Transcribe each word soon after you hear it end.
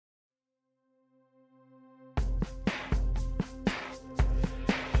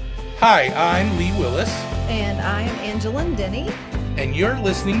Hi, I'm Lee Willis, And I am Angela Denny. and you're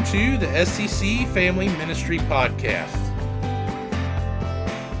listening to the SCC Family Ministry Podcast.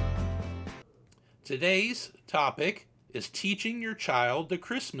 Today's topic is teaching your child the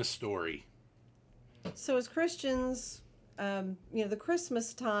Christmas story. So as Christians, the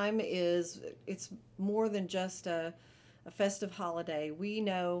Christmas time it's more than just a festive holiday. We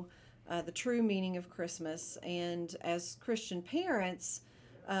know the true meaning of Christmas, and as Christian parents,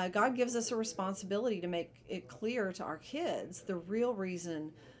 God gives us a responsibility to make it clear to our kids the real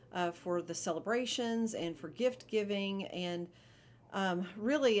reason for the celebrations and for gift giving. And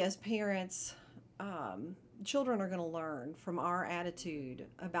really, as parents, children are going to learn from our attitude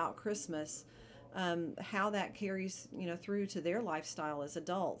about Christmas, how that carries through to their lifestyle as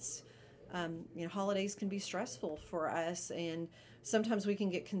adults. Holidays can be stressful for us, and sometimes we can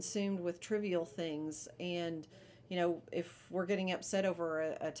get consumed with trivial things. And if we're getting upset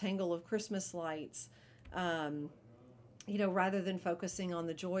over a tangle of Christmas lights, rather than focusing on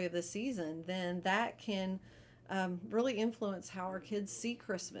the joy of the season, then that can really influence how our kids see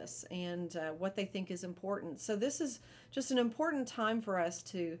Christmas and what they think is important. So, this is just an important time for us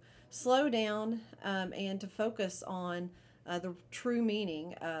to slow down and to focus on the true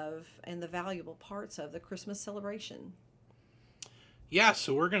meaning of and the valuable parts of the Christmas celebration. Yeah,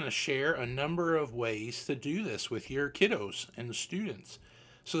 so we're going to share a number of ways to do this with your kiddos and students.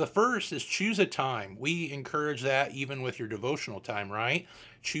 So the first is choose a time. We encourage that even with your devotional time, right?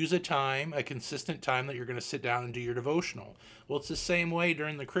 Choose a time, a consistent time that you're going to sit down and do your devotional. Well, it's the same way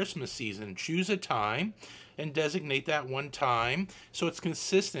during the Christmas season. Choose a time and designate that one time so it's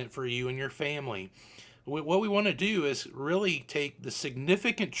consistent for you and your family. What we want to do is really take the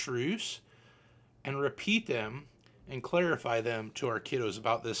significant truths and repeat them and clarify them to our kiddos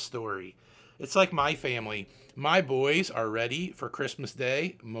about this story. It's like my family. My boys are ready for Christmas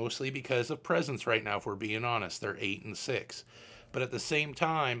Day, mostly because of presents right now, if we're being honest. They're 8 and 6. But at the same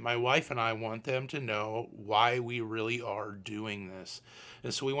time, my wife and I want them to know why we really are doing this.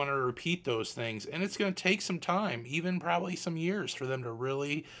 And so we want to repeat those things. And it's going to take some time, even probably some years, for them to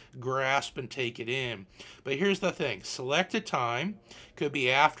really grasp and take it in. But here's the thing, select a time. Could be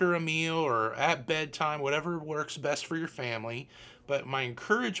after a meal or at bedtime, whatever works best for your family. But my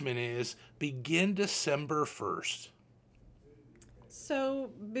encouragement is begin December 1st. So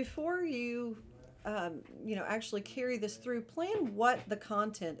before you, actually carry this through, plan what the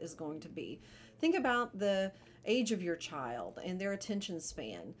content is going to be. Think about the age of your child and their attention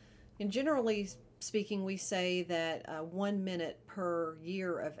span. And generally speaking, we say that 1 minute per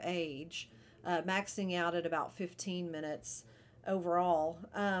year of age, maxing out at about 15 minutes overall.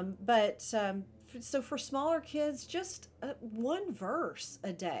 So for smaller kids, just one verse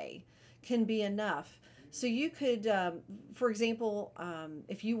a day can be enough. So you could, for example,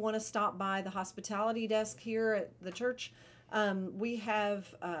 if you want to stop by the hospitality desk here at the church, we have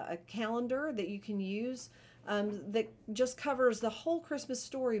a calendar that you can use that just covers the whole Christmas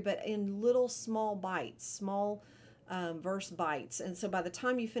story, but in little small bites, small verse bites. And so by the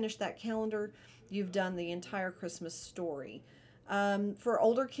time you finish that calendar, you've done the entire Christmas story. For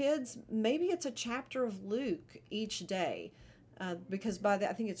older kids, maybe it's a chapter of Luke each day, because I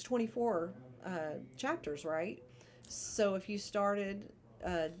think it's 24 chapters, right? So if you started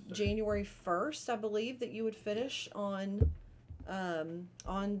January 1st, I believe that you would finish on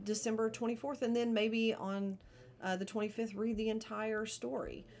December 24th, and then maybe on the 25th, read the entire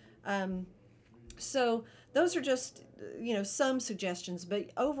story. So those are just some suggestions,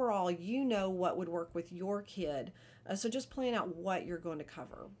 but overall, what would work with your kid. So just plan out what you're going to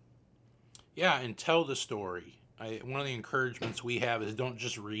cover. Yeah, and tell the story. One of the encouragements we have is don't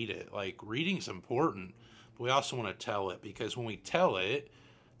just read it. Like, reading is important, but we also want to tell it, because when we tell it,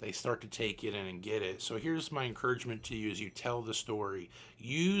 they start to take it in and get it. So here's my encouragement to you as you tell the story.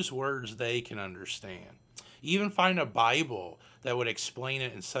 Use words they can understand. Even find a Bible that would explain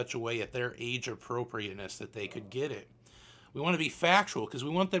it in such a way at their age appropriateness that they could get it. We want to be factual because we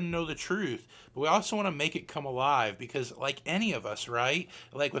want them to know the truth, but we also want to make it come alive, because like any of us, right?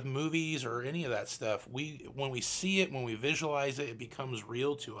 Like with movies or any of that stuff, when we see it, when we visualize it, it becomes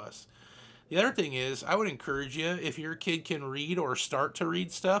real to us. The other thing is, I would encourage you, if your kid can read or start to read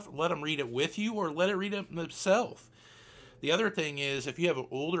stuff, let them read it with you or let it read it themselves. The other thing is, if you have an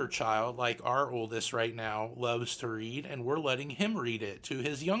older child, like our oldest right now loves to read, and we're letting him read it to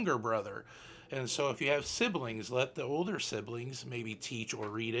his younger brother. And so if you have siblings, let the older siblings maybe teach or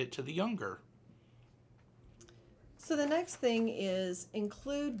read it to the younger. So the next thing is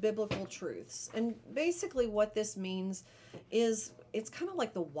include biblical truths. And basically what this means is it's kind of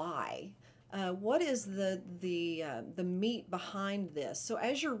like the why. What is the meat behind this? So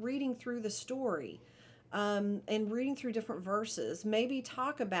as you're reading through the story, and reading through different verses, maybe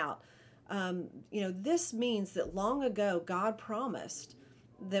talk about, this means that long ago God promised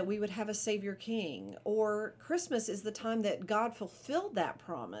that we would have a Savior King, or Christmas is the time that God fulfilled that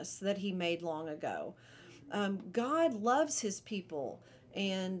promise that He made long ago. God loves His people,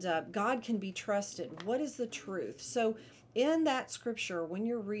 and God can be trusted. What is the truth? So, in that scripture, when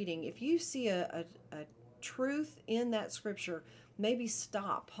you're reading, if you see a truth in that scripture, maybe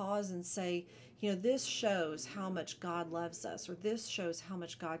stop, pause, and say, this shows how much God loves us, or this shows how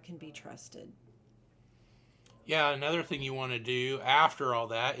much God can be trusted. Yeah, another thing you want to do after all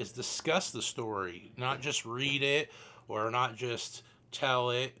that is discuss the story, not just read it or not just tell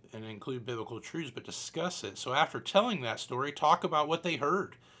it and include biblical truths, but discuss it. So after telling that story, talk about what they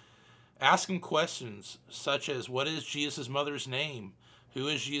heard. Ask them questions such as, what is Jesus' mother's name? Who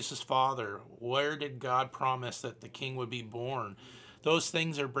is Jesus' father? Where did God promise that the king would be born? Those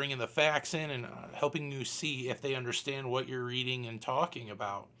things are bringing the facts in and helping you see if they understand what you're reading and talking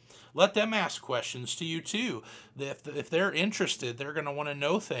about. Let them ask questions to you too. If they're interested, they're going to want to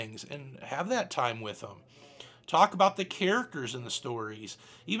know things, and have that time with them. Talk about the characters in the stories.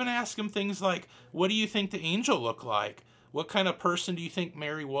 Even ask them things like, what do you think the angel looked like? What kind of person do you think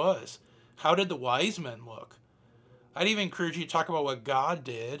Mary was? How did the wise men look? I'd even encourage you to talk about what God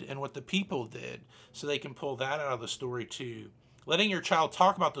did and what the people did, so they can pull that out of the story too. Letting your child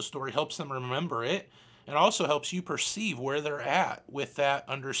talk about the story helps them remember it, and also helps you perceive where they're at with that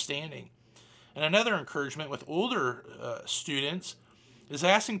understanding. And another encouragement with older students is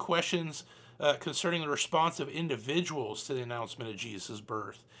asking questions concerning the response of individuals to the announcement of Jesus'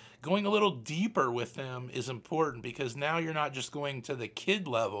 birth. Going a little deeper with them is important, because now you're not just going to the kid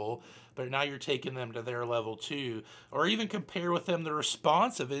level, but now you're taking them to their level too. Or even compare with them the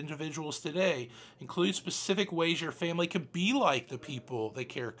response of individuals today. Include specific ways your family could be like the people, the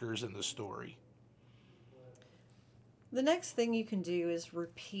characters in the story. The next thing you can do is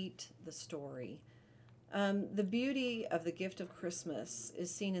repeat the story. The beauty of the gift of Christmas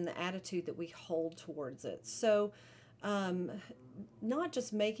is seen in the attitude that we hold towards it. So, um, not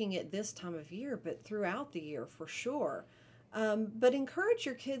just making it this time of year, but throughout the year for sure. But encourage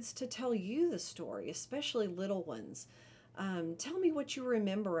your kids to tell you the story, especially little ones. Tell me what you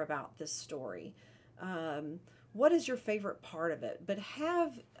remember about this story. Um, what is your favorite part of it? But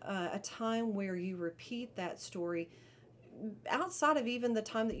have a time where you repeat that story outside of even the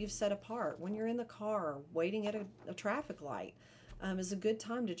time that you've set apart. When you're in the car waiting at a traffic light, is a good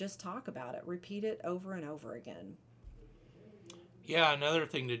time to just talk about it, repeat it over and over again. Yeah, another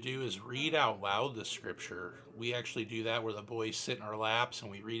thing to do is read out loud the scripture. We actually do that where the boys sit in our laps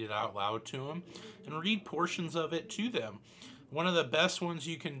and we read it out loud to them and read portions of it to them. One of the best ones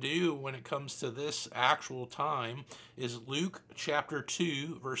you can do when it comes to this actual time is Luke chapter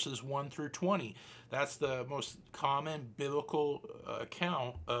 2, verses 1 through 20. That's the most common biblical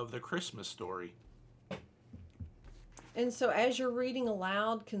account of the Christmas story. And so, as you're reading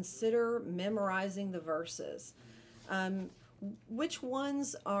aloud, consider memorizing the verses. Um, which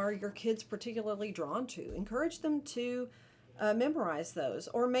ones are your kids particularly drawn to? Encourage them to memorize those.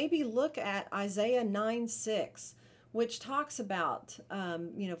 Or maybe look at Isaiah 9:6, which talks about,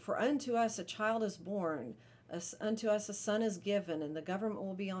 for unto us a child is born, unto us a son is given, and the government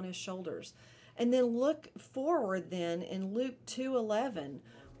will be on his shoulders. And then look forward then in Luke 2:11,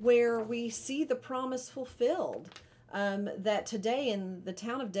 where we see the promise fulfilled. That today in the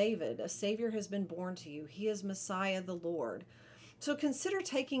town of David, a Savior has been born to you. He is Messiah the Lord. So consider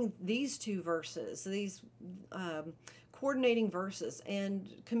taking these two verses, these coordinating verses, and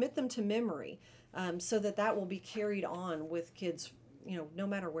commit them to memory, so that will be carried on with kids, no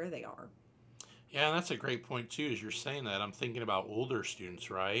matter where they are. Yeah, and that's a great point too. As you're saying that, I'm thinking about older students,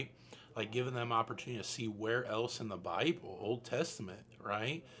 right? Like giving them opportunity to see where else in the Bible, Old Testament,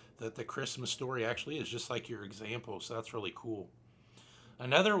 right? That the Christmas story actually is just like your example. So that's really cool.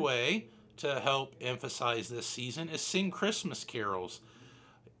 Another way to help emphasize this season is sing Christmas carols.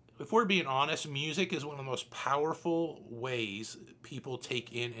 If we're being honest, music is one of the most powerful ways people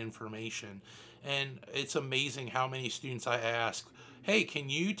take in information. And it's amazing how many students I ask, hey, can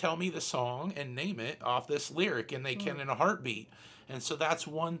you tell me the song and name it off this lyric? And they can in a heartbeat. And so that's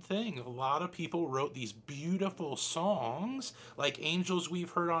one thing. A lot of people wrote these beautiful songs like Angels We've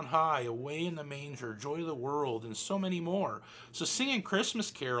Heard on High, Away in the Manger, Joy of the World, and so many more. So singing Christmas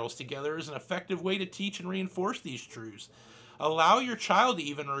carols together is an effective way to teach and reinforce these truths. Allow your child to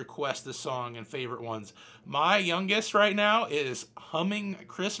even request a song and favorite ones. My youngest right now is humming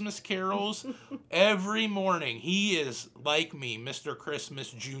Christmas carols every morning. He is like me, Mr.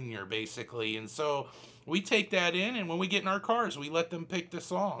 Christmas Jr., basically. And so we take that in, and when we get in our cars, we let them pick the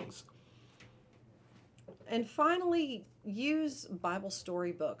songs. And finally, use Bible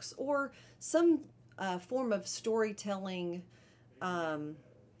storybooks or some form of storytelling.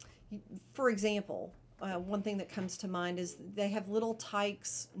 For example, one thing that comes to mind is they have little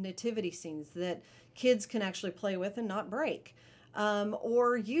Tykes nativity scenes that kids can actually play with and not break.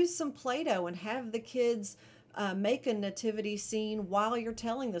 Or use some Play-Doh and have the kids make a nativity scene while you're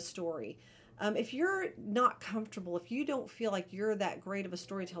telling the story. If you're not comfortable, if you don't feel like you're that great of a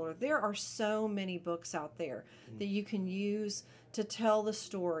storyteller, there are so many books out there that you can use to tell the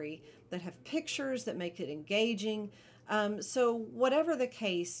story that have pictures that make it engaging. So whatever the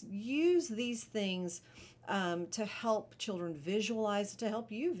case, use these things to help children visualize, to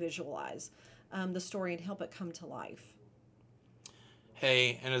help you visualize the story and help it come to life.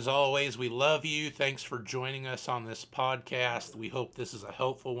 Hey, and as always, we love you. Thanks for joining us on this podcast. We hope this is a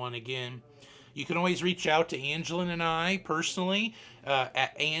helpful one again. You can always reach out to Angelin and I personally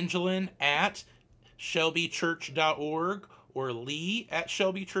at angelin@shelbychurch.org or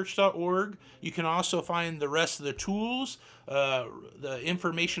lee@shelbychurch.org. You can also find the rest of the tools, the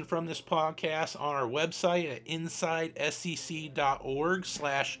information from this podcast on our website at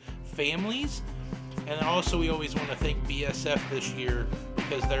insidescc.org/families. And then also we always want to thank BSF this year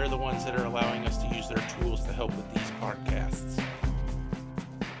because they're the ones that are allowing us to use their tools to help with these podcasts.